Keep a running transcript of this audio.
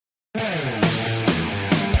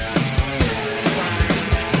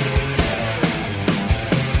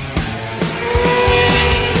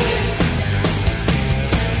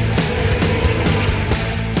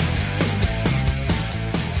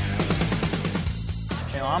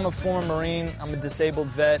know, I'm a former Marine, I'm a disabled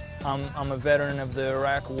vet, I'm a veteran of the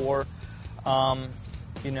Iraq War.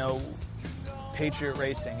 You know, Patriot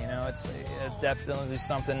Racing, you know, it's definitely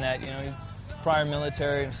something that, you know, prior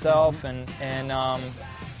military himself, and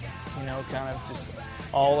you know, kind of just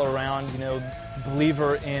all around, you know,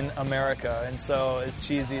 believer in America. And so, as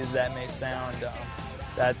cheesy as that may sound,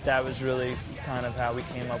 that was really kind of how we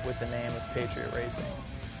came up with the name of Patriot Racing.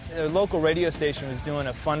 The local radio station was doing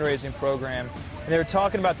a fundraising program, and they were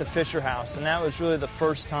talking about the Fisher House, and that was really the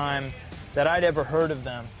first time that I'd ever heard of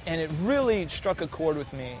them. And it really struck a chord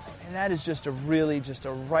with me. And that is just a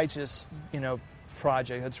righteous, you know,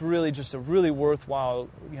 project. It's really just a really worthwhile,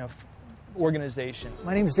 you know, organization.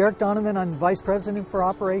 My name is Derek Donovan. I'm Vice President for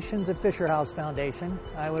Operations at Fisher House Foundation.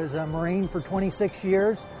 I was a Marine for 26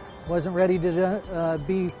 years. Wasn't ready to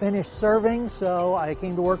be finished serving, so I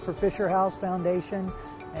came to work for Fisher House Foundation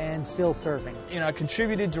and still serving. You know, I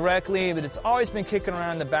contributed directly, but it's always been kicking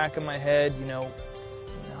around in the back of my head, you know,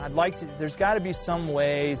 I'd like to, there's got to be some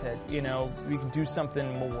way that, you know, we can do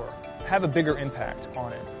something more, have a bigger impact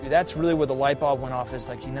on it. That's really where the light bulb went off. It's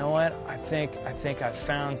like, you know what, I think I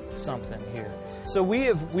found something here. So we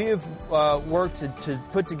have worked to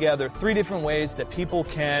put together 3 different ways that people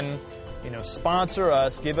can, you know, sponsor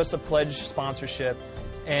us, give us a pledge sponsorship,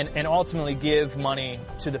 and ultimately give money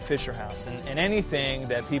to the Fisher House. And anything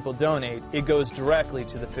that people donate, it goes directly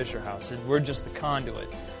to the Fisher House. We're just the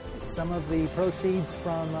conduit. Some of the proceeds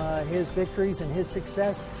from his victories and his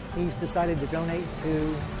success, he's decided to donate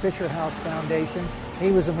to Fisher House Foundation.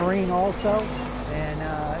 He was a Marine also,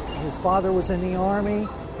 and his father was in the Army,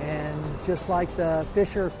 and just like the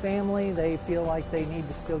Fisher family, they feel like they need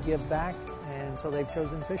to still give back, and so they've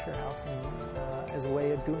chosen Fisher House as a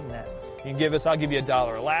way of doing that. You can give us, I'll give you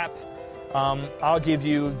 $1 a lap. I'll give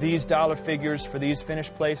you these dollar figures for these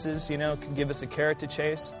finished places, you know, can give us a carrot to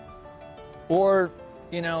chase. Or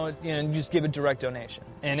you know, just give a direct donation.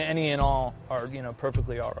 And any and all are, you know,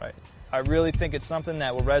 perfectly all right. I really think it's something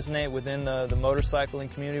that will resonate within the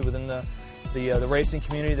motorcycling community, within the racing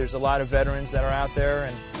community. There's a lot of veterans that are out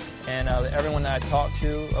there, and everyone that I talk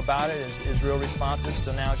to about it is real responsive.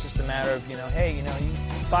 So now it's just a matter of, you know, hey, you know,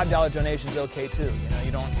 $5 donation's okay too. You know,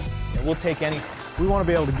 you know, we'll take anything. We want to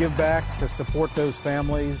be able to give back, to support those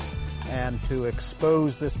families, and to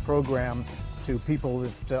expose this program to people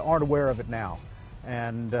that aren't aware of it now.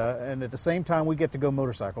 And at the same time, we get to go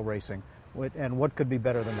motorcycle racing, and what could be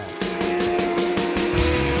better than that?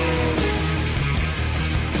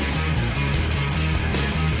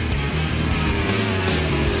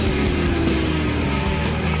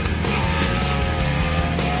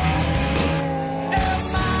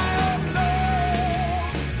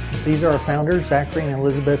 These are our founders, Zachary and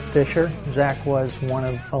Elizabeth Fisher. Zach was one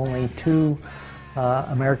of only 2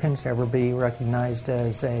 Americans to ever be recognized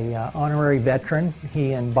as a honorary veteran,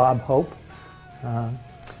 he and Bob Hope.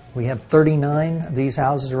 We have 39 of these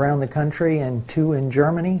houses around the country and 2 in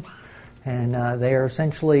Germany, and they are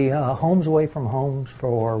essentially homes away from homes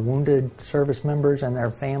for wounded service members and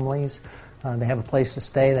their families. They have a place to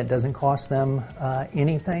stay that doesn't cost them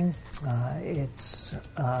anything. It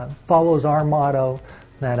follows our motto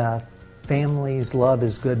that family's love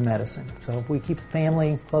is good medicine. So if we keep a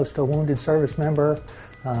family close to a wounded service member,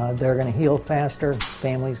 they're going to heal faster,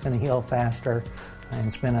 family's going to heal faster, and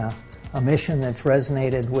it's been a mission that's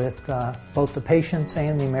resonated with both the patients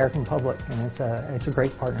and the American public, and it's a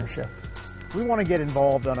great partnership. We want to get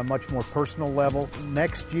involved on a much more personal level.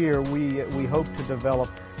 Next year, we hope to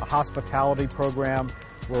develop a hospitality program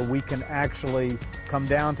where we can actually come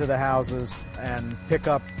down to the houses and pick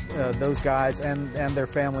up those guys and their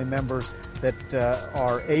family members that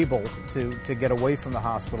are able to get away from the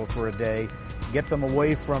hospital for a day, get them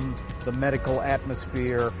away from the medical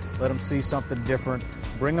atmosphere, let them see something different,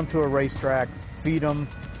 bring them to a racetrack, feed them,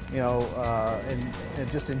 you know,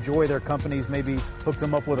 and just enjoy their companies, maybe hook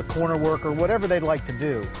them up with a corner work or whatever they'd like to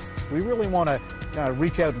do. We really want to kind of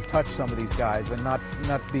reach out and touch some of these guys and not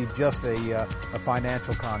be just a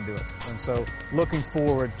financial conduit. And so looking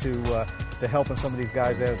forward to helping some of these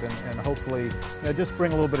guys out and hopefully, you know, just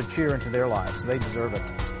bring a little bit of cheer into their lives. They deserve it.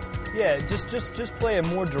 Yeah, just play a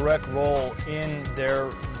more direct role in their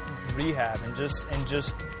rehab and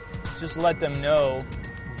just let them know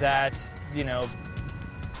that, you know,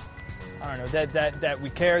 I don't know, that we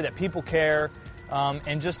care, that people care,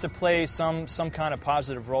 and just to play some kind of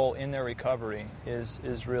positive role in their recovery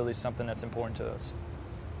is really something that's important to us.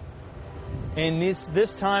 In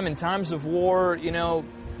this time, in times of war, you know,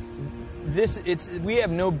 we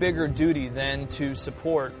have no bigger duty than to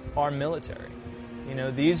support our military. You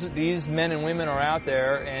know, these men and women are out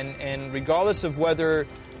there, and regardless of whether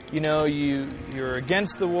you're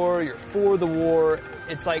against the war, you're for the war.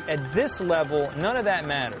 It's like at this level, none of that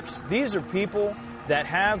matters. These are people that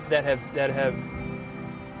have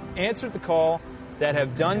answered the call, that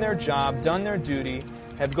have done their job, done their duty,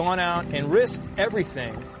 have gone out and risked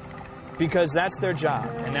everything because that's their job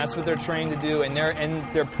and that's what they're trained to do, and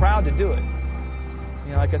they're proud to do it.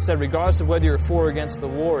 Like I said, regardless of whether you're for or against the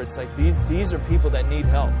war, it's like these are people that need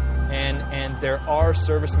help, and there are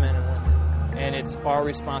servicemen and women, and it's our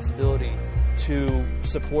responsibility to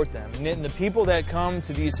support them. And the people that come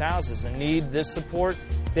to these houses and need this support,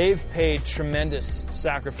 they've paid tremendous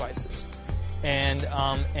sacrifices, and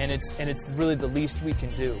it's really the least we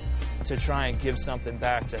can do to try and give something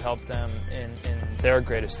back to help them in their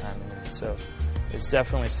greatest time of need. So it's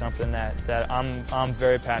definitely something that I'm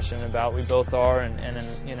very passionate about. We both are, and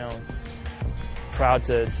proud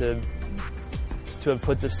to have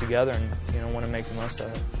put this together, and want to make the most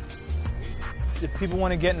of it. If people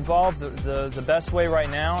want to get involved, the best way right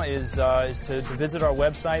now is to visit our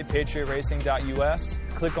website, patriotracing.us.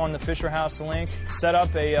 Click on the Fisher House link, set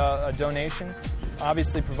up a donation.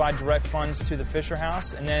 Obviously provide direct funds to the Fisher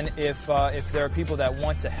House, and then if there are people that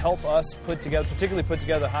want to help us particularly put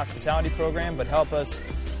together a hospitality program, but help us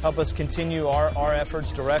continue our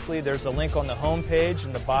efforts directly, there's a link on the home page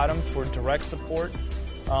in the bottom for direct support,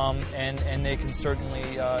 and they can certainly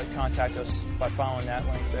contact us by following that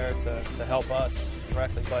link there to help us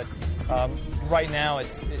directly. But right now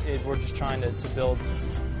we're just trying to build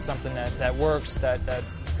something that works, that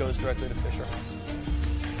goes directly to Fisher House.